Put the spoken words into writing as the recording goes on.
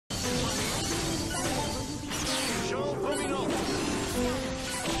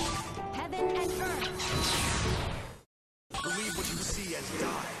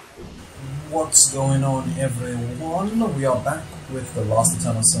What's going on, everyone? We are back with the last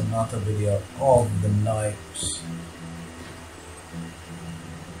Eternal Sonata video of the night.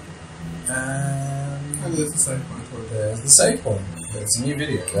 And there's the save point. There's the save point. It's a new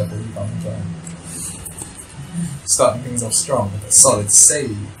video, therefore you can't complain. Starting things off strong with a solid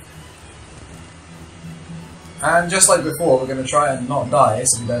save. And just like before, we're going to try and not die,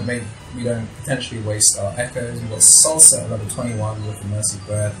 so we don't potentially waste our echoes. We've got Salsa at level 21 with the Mercy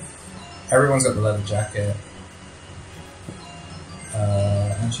Breath. Everyone's got the leather jacket.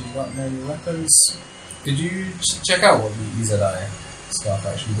 And she's got no weapons. Did you check out what the Izadai stuff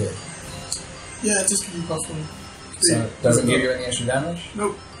actually did? Yeah, just give you buff one. So it doesn't give you any extra damage?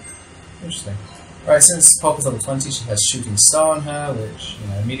 Nope. Interesting. Right, since Pop is level 20, she has Shooting Star on her, which, you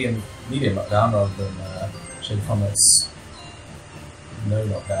know, medium knockdown rather than Shade of Comet's no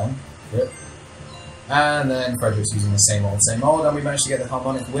knockdown. Rip. And then Frederick's using the same old, and we managed to get the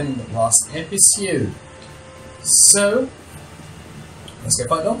Harmonic Wind last episode. So, let's go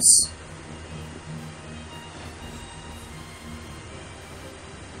fight Dolce.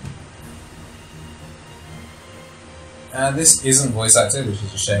 And this isn't voice acted, which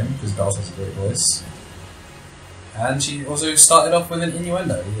is a shame, because Dolce has a great voice. And she also started off with an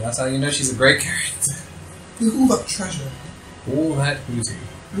innuendo. That's how you know she's a great character. Look at all that treasure. All that booty.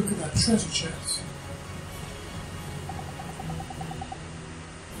 Look at that treasure chest.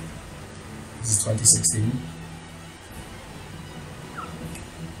 This is 2016.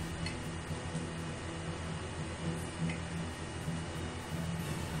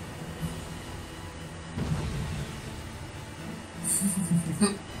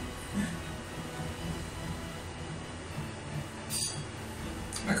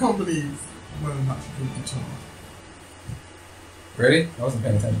 I can't believe when I'm actually good guitar. Really? I wasn't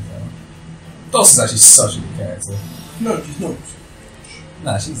paying attention to that one. Dolce is actually such a good character. No, she's not.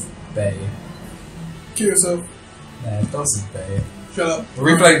 Nah, she's bae. Kill yourself. Nah, Dolce's bae. Shut up.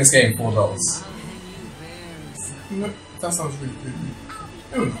 We're replaying this game for Dolce. No, that sounds really good.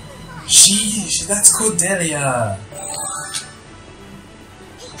 Oh no. Sheesh, that's Cordelia!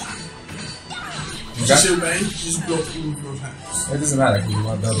 She's still Bay, just block all of your attacks. It doesn't matter because you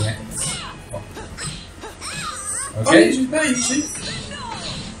want building echoes. Oh. Okay. Okay. Oh, she's Bay, you see?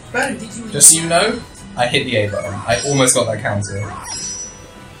 Bay. Just so you know, I hit the A button. I almost got that counter.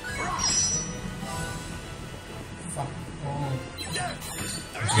 Fuck. Oh. Did you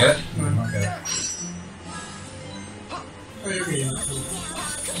get it? No. Okay. Oh, you're okay.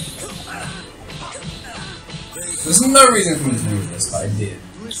 There's no reason for me to do this, but I did.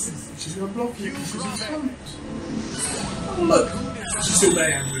 She's gonna block you because she's in front. Oh look! She's still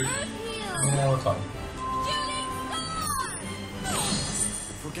Bay, Andrew. Yeah, we're fine.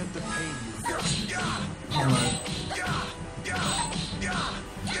 Forget the pain you felt. Oh no.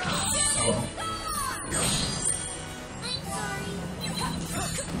 Oh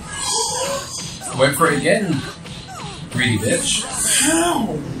well. Went for it again, greedy bitch.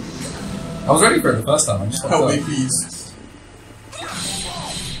 How? I was ready for it the first time, I just Help me, please.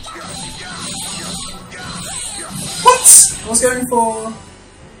 What? I was going for...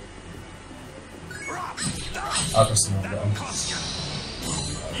 I'll press the wrong button.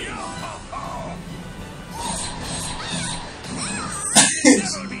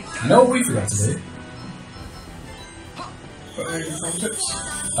 You know what we forgot to do?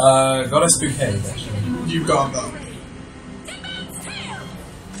 Goddess Bouquet, actually. You got that.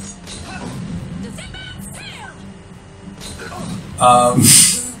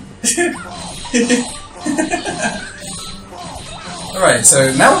 Alright,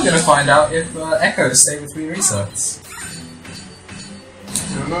 so now we're going to find out if echoes stay between resets.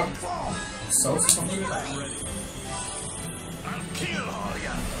 You're not. So something like that.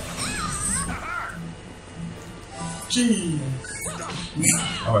 Jeez.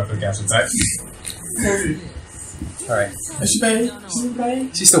 I went for the counter attack. Alright. Is she Bay? She's still Bay?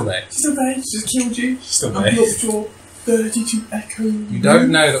 She's still there. She's still Bay? She just killed you? She's still I there. blocked your 32 echoes. You don't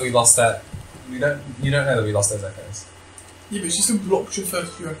know that we lost that. You don't know that we lost those echoes. Yeah, but she still blocked your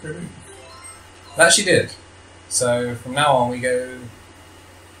 32 echoes. That she did. So from now on we go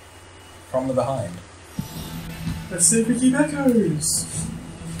from the behind. Let's see if we keep echoes.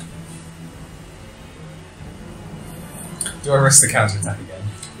 Do I risk the counter attack again?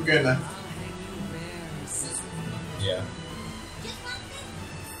 We're going there. Yeah.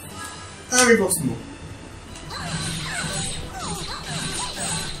 And we've lost more.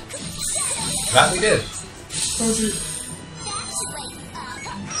 That we did. Told you.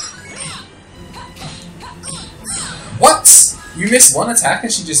 What? You miss one attack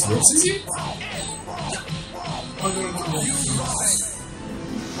and she just rinses you?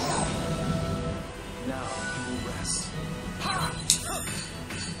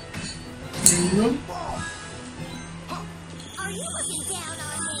 Continue on. Are you looking down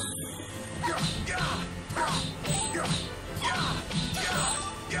on me?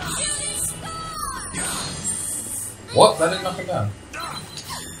 What? That didn't knock him down.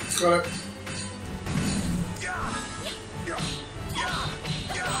 Got it.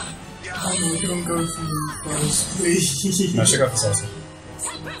 Oh no, don't go for me, guys, please. I should go for salsa.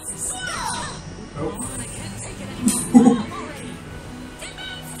 Oh.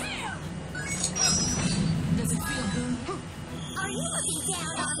 Are you looking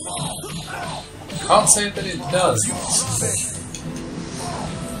down on me? Can't say that it does.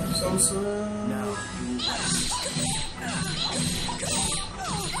 Salsa.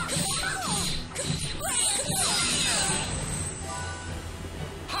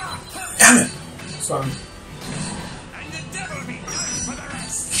 Damn it! Sorry. And the devil be done for the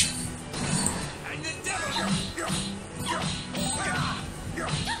rest. And the devil.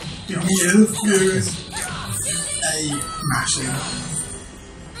 Give me a furious. Hey, mashing.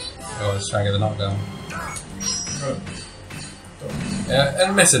 Oh, let's try and get the knockdown. Oh. Yeah,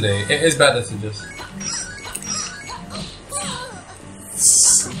 admittedly, it is better to just.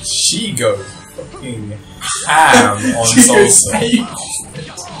 She goes fucking ham on salsa.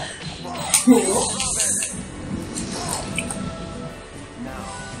 Now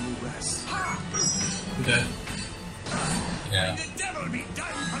you rest. Dead. Yeah. The devil be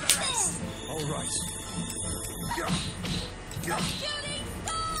done for the rest. All right.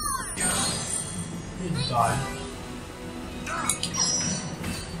 He'd die. Now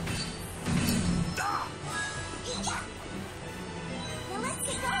let's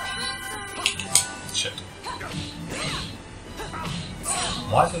get going. Shit.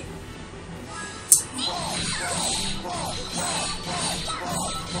 Why is it?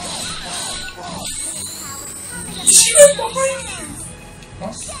 She went behind you!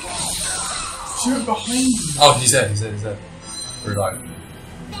 What? She went behind you! Oh, he's dead. We're right.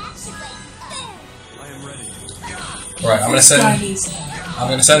 I am ready. Right, I'm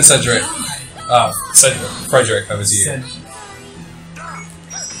gonna send Cedric. Frederick over to you.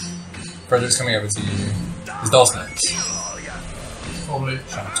 Frederick's coming over to you. Is Dolce next? Probably.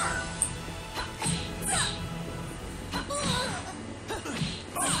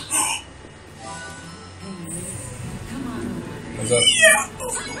 What's up?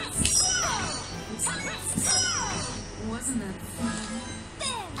 Wasn't that fun?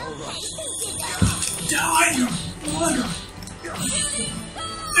 Die! Blood!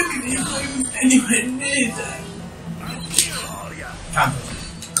 Look at you, I'm anywhere near that! Campus.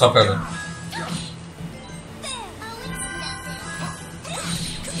 Club over.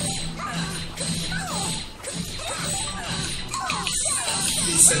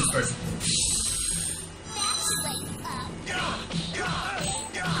 Please send first.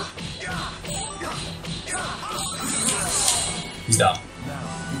 He's down. Now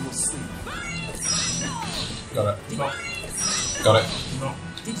you will sleep. Got it. No. Got it. No.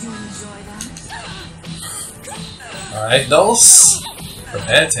 Did you enjoy that? Alright, Dolce.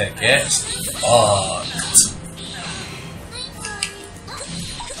 Prepare to get fucked.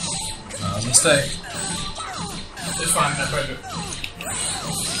 No mistake. It's fine, I tried it.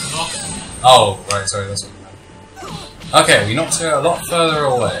 Not. Oh, right, sorry, that's what you meant. Okay, we knocked her a lot further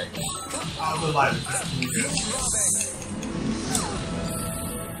away. Out of the light, it's really good.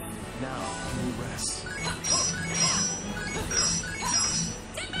 Now you rest.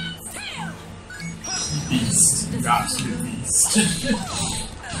 Beast. You absolute beast.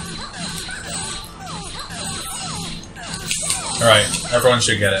 Alright, everyone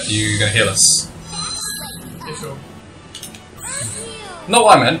should get it. You're gonna heal us. Yeah, sure. Not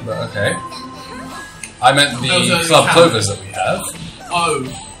what I meant, but okay. I meant the club clovers that we have. Oh.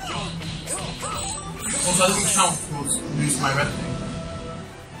 Also, that doesn't count towards losing my red thing.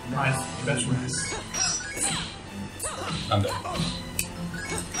 My best red. I'm dead.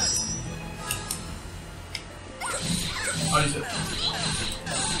 Oh, is it?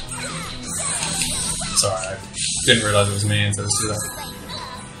 Sorry, I didn't realise it was me until it's too late.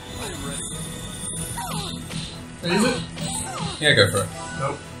 Is it? Yeah, go for it.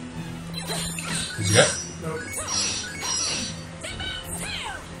 Nope. Did you get? Nope.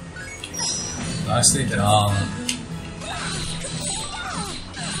 Nicely done.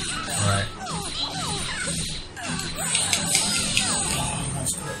 Alright.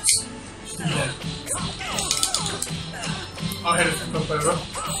 Yeah. I'll head it up over.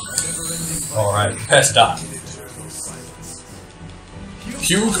 Alright, prepare to die.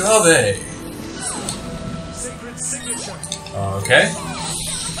 Più grave. Sacred signature. Okay.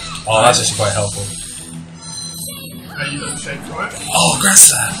 Oh, that's actually quite helpful. You don't shake from it. Oh, grass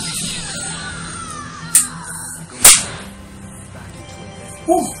that.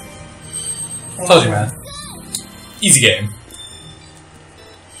 Woo. Told you, man. Easy game.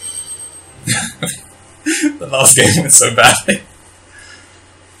 The last game went so badly.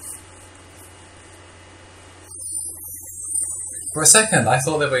 For a second, I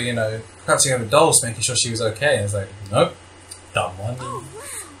thought they were, you know, crouching over Dolce, making sure she was okay. And it's like, nope, dumb one. Oh, wow.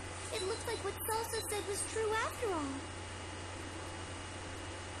 It looks like what Salsa said was true after all.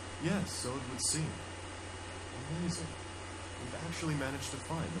 Yes, so it would seem. Amazing. We've actually managed to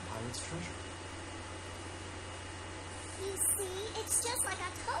find the pirate's treasure. You see, it's just like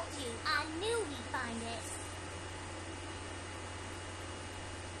I told you. I knew we'd find it.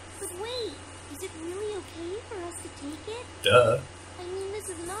 But wait, is it really okay for us to take it? Duh. I mean, this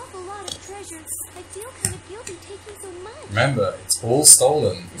is an awful lot of treasure. I feel kind of guilty taking so much. Remember, it's all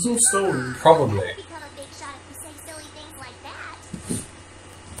stolen. It's all stolen. Probably. I'll become a big shot if you say silly things like that.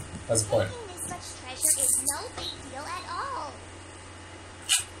 That's the point. Taking this much treasure is no big deal at all.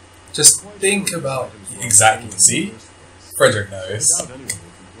 Just think about exactly. See, Frederick knows. Doubt anyone will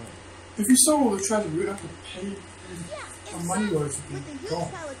complain. If you stole all the treasure, we would have to pay Yeah, our money worth to with a be huge gone.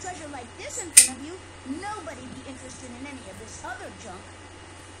 pile of treasure like this in front of you, nobody'd be interested in any of this other junk.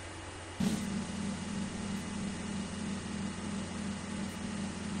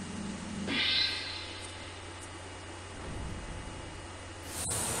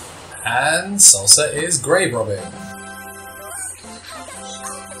 And Salsa is grave robbing. I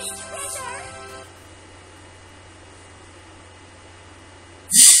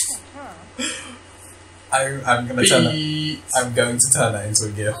got the ultimate treasure. I'm going to turn that. Beat. I'm going to turn that into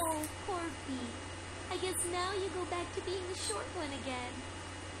a gift. Oh, poor Pete. I guess now you go back to being the short one again.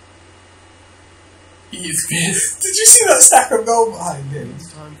 He's pissed. Did you see that stack of gold behind him?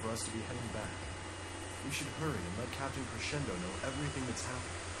 It's time for us to be heading back. We should hurry and let Captain Crescendo know everything that's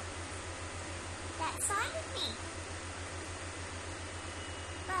happened. That's fine with me.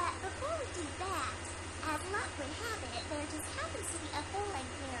 But before we do that, as luck would have it, there just happens to be a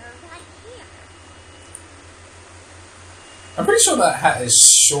full-length mirror right here. I'm pretty sure that hat is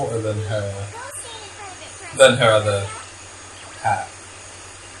shorter than her Go stand in front of it for a than her second. other hat.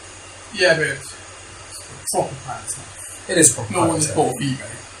 Yeah, but it's proper pirate's hat. It is proper. Not one pirate's that's hat. bought off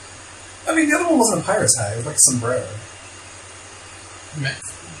eBay. I mean, the other one wasn't a pirate's hat. It was like a sombrero. Mexican.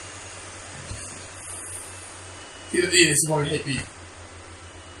 Yeah, this is why we hate beat.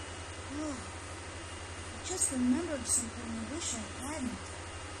 Oh, I just remembered something I wish I hadn't.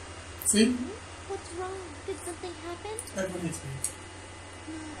 See? What's wrong? Did something happen? Everyone hates beat.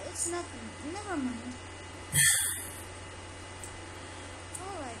 No, it's nothing. Never mind.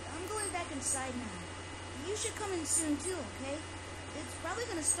 Alright, I'm going back inside now. You should come in soon too, okay? It's probably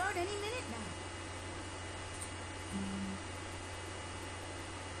gonna start any minute now.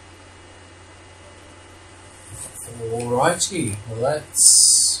 Alrighty,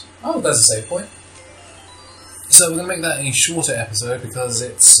 let's... Oh, there's a save point. So we're going to make that a shorter episode because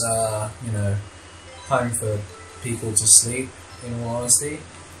it's, you know, time for people to sleep, in all honesty.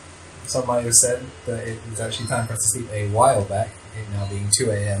 Somebody has said that it was actually time for us to sleep a while back, it now being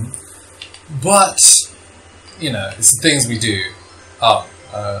 2 AM. But, you know, it's the things we do. Oh,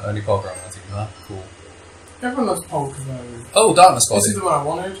 only Polgar on our team, huh? Cool. Everyone loves Polka though. Oh, Darkness This is Body. the one I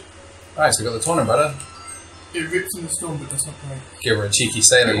wanted. Alright, so we got the Torn Umbrella. It rips in the storm, but does not break. Give her a cheeky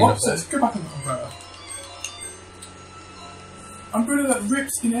sailor Wait, what's uniform. this? Go back on the umbrella. Umbrella that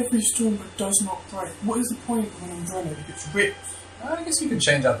rips in every storm but does not break. What is the point of an umbrella if it's ripped? I guess you could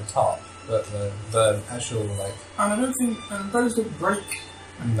change out the top, but the actual, like, And I don't think umbrellas don't break.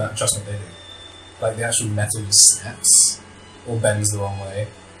 and that, trust me, they do. Like, the actual metal just snaps, or bends the wrong way.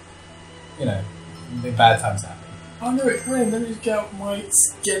 You know, the bad times happen. I know it can, let me just get out my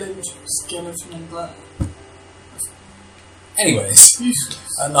skeleton umbrella. Anyways,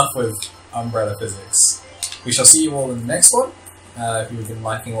 Useless. enough with umbrella physics. We shall see you all in the next one. If you've been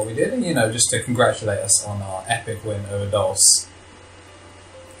liking what we did, and, you know, just to congratulate us on our epic win over Dolce.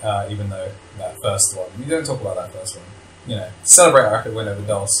 Even though that first one, we don't talk about that first one. You know, celebrate our epic win over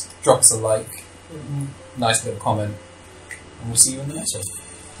Dolce. Drop us a like, nice little comment, and we'll see you in the next one.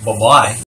 Bye bye.